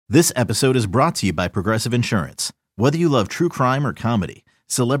This episode is brought to you by Progressive Insurance. Whether you love true crime or comedy,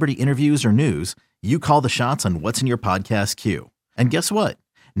 celebrity interviews or news, you call the shots on what's in your podcast queue. And guess what?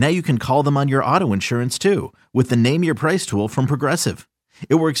 Now you can call them on your auto insurance too with the Name Your Price tool from Progressive.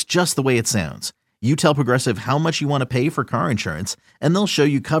 It works just the way it sounds. You tell Progressive how much you want to pay for car insurance, and they'll show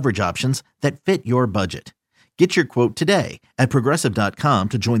you coverage options that fit your budget. Get your quote today at Progressive.com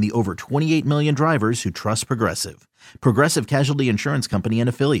to join the over 28 million drivers who trust Progressive. Progressive Casualty Insurance Company and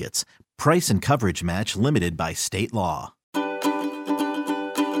Affiliates. Price and coverage match limited by state law.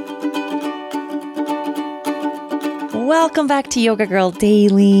 Welcome back to Yoga Girl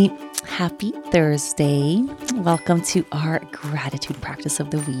Daily. Happy Thursday. Welcome to our gratitude practice of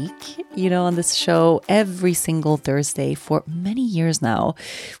the week. You know, on this show, every single Thursday for many years now,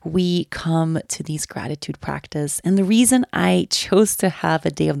 we come to these gratitude practice. And the reason I chose to have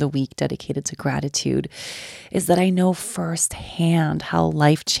a day of the week dedicated to gratitude is that I know firsthand how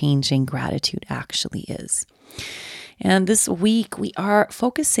life-changing gratitude actually is. And this week, we are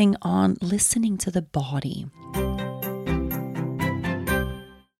focusing on listening to the body.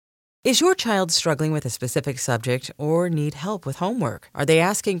 Is your child struggling with a specific subject or need help with homework? Are they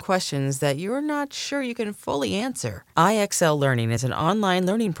asking questions that you're not sure you can fully answer? IXL Learning is an online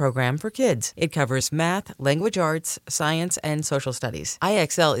learning program for kids. It covers math, language arts, science, and social studies.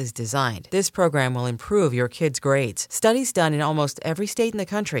 IXL is designed. This program will improve your kids' grades. Studies done in almost every state in the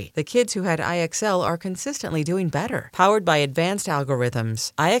country. The kids who had IXL are consistently doing better. Powered by advanced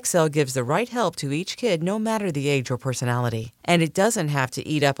algorithms, IXL gives the right help to each kid no matter the age or personality. And it doesn't have to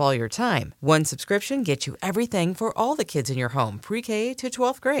eat up all your time. One subscription gets you everything for all the kids in your home, pre-K to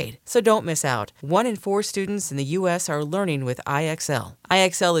 12th grade. So don't miss out. 1 in 4 students in the U.S. are learning with IXL.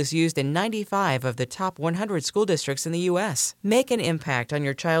 IXL is used in 95 of the top 100 school districts in the U.S. Make an impact on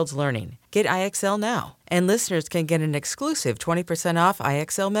your child's learning. Get IXL now. And listeners can get an exclusive 20% off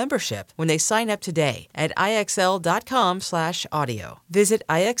IXL membership when they sign up today at IXL.com/audio. Visit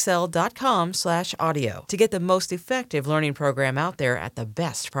IXL.com/audio to get the most effective learning program out there at the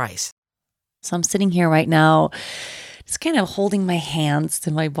best price. So I'm sitting here right now, just kind of holding my hands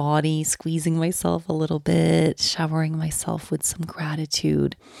to my body, squeezing myself a little bit, showering myself with some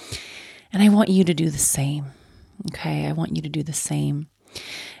gratitude. And I want you to do the same. Okay, I want you to do the same.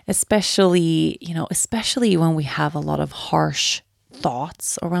 Especially when we have a lot of harsh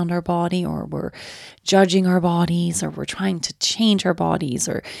thoughts around our body, or we're judging our bodies, or we're trying to change our bodies,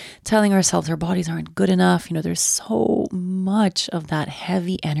 or telling ourselves our bodies aren't good enough. You know, there's so much of that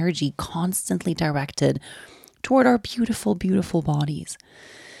heavy energy constantly directed toward our beautiful, beautiful bodies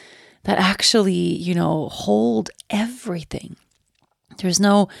that actually, hold everything. There's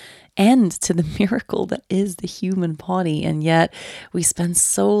no end to the miracle that is the human body, and yet we spend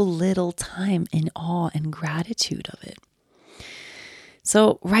so little time in awe and gratitude of it.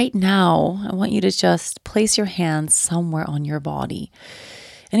 So right now, I want you to just place your hands somewhere on your body.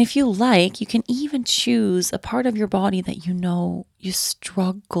 And if you like, you can even choose a part of your body that you know you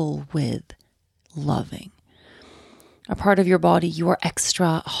struggle with loving. A part of your body you are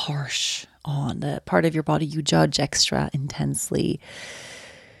extra harsh on, the part of your body you judge extra intensely.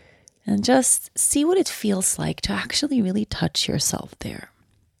 And just see what it feels like to actually really touch yourself there.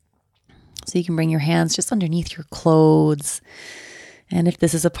 So you can bring your hands just underneath your clothes. And if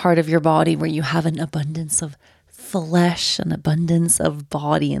this is a part of your body where you have an abundance of flesh, an abundance of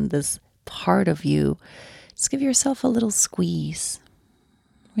body in this part of you, just give yourself a little squeeze.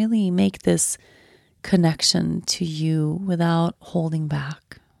 Really make this connection to you without holding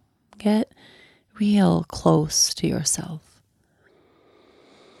back. Get real close to yourself.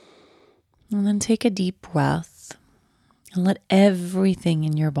 And then take a deep breath and let everything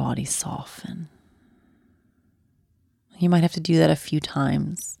in your body soften. You might have to do that a few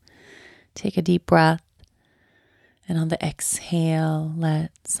times. Take a deep breath, and on the exhale,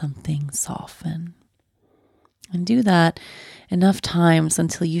 let something soften. And do that enough times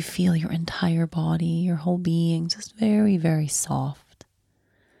until you feel your entire body, your whole being, just very, very soft.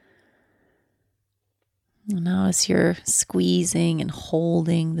 And now as you're squeezing and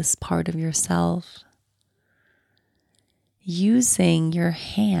holding this part of yourself, using your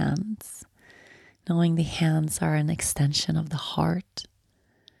hands, knowing the hands are an extension of the heart,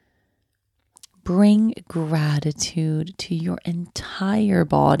 bring gratitude to your entire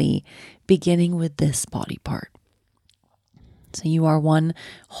body, beginning with this body part. So you are one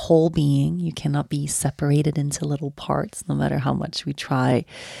whole being. You cannot be separated into little parts, no matter how much we try.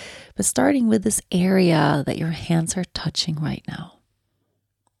 But starting with this area that your hands are touching right now.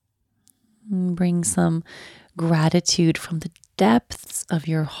 Bring some gratitude from the depths of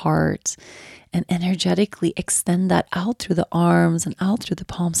your heart and energetically extend that out through the arms and out through the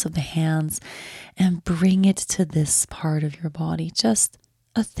palms of the hands and bring it to this part of your body. Just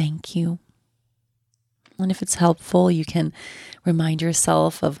a thank you. And if it's helpful, you can remind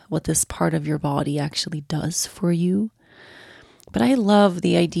yourself of what this part of your body actually does for you. But I love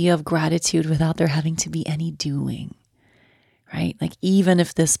the idea of gratitude without there having to be any doing, right? Like even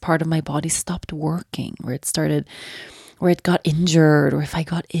if this part of my body stopped working, or it got injured, or if I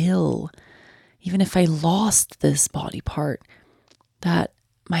got ill, even if I lost this body part, that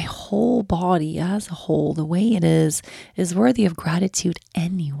my whole body as a whole, the way it is worthy of gratitude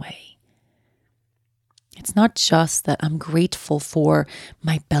anyway. It's not just that I'm grateful for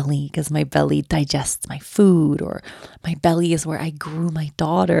my belly because my belly digests my food, or my belly is where I grew my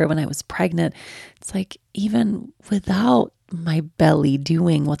daughter when I was pregnant. It's like even without my belly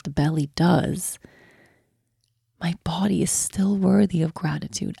doing what the belly does, my body is still worthy of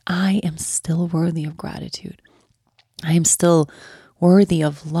gratitude. I am still worthy of gratitude. I am still worthy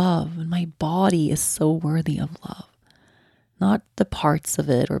of love, and my body is so worthy of love. Not the parts of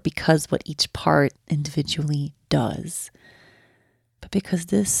it or because what each part individually does, but because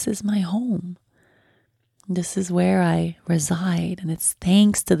this is my home. This is where I reside, and it's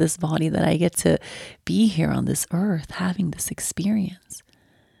thanks to this body that I get to be here on this earth having this experience.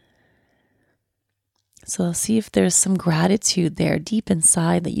 So see if there's some gratitude there deep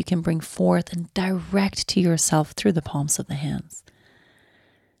inside that you can bring forth and direct to yourself through the palms of the hands.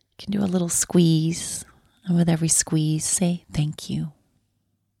 You can do a little squeeze. And with every squeeze, say, thank you.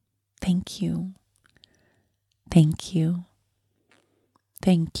 Thank you. Thank you.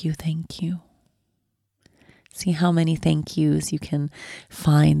 Thank you. Thank you. See how many thank yous you can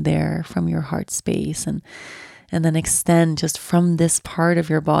find there from your heart space, and then extend just from this part of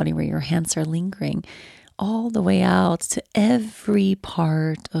your body where your hands are lingering all the way out to every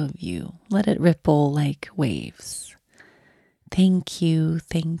part of you. Let it ripple like waves. Thank you,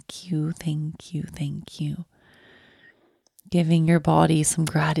 thank you, thank you, thank you. Giving your body some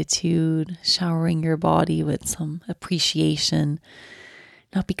gratitude, showering your body with some appreciation,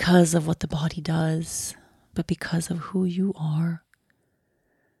 not because of what the body does, but because of who you are.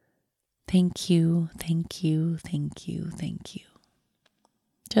 Thank you, thank you, thank you, thank you.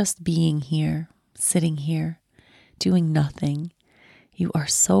 Just being here, sitting here, doing nothing. You are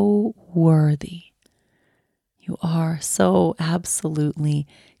so worthy. You are so absolutely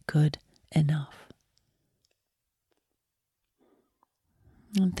good enough.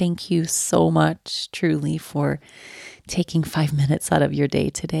 And thank you so much, truly, for taking 5 minutes out of your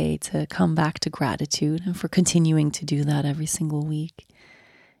day today to come back to gratitude, and for continuing to do that every single week.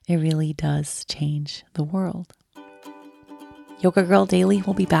 It really does change the world. Yoga Girl Daily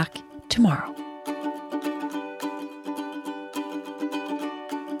will be back tomorrow.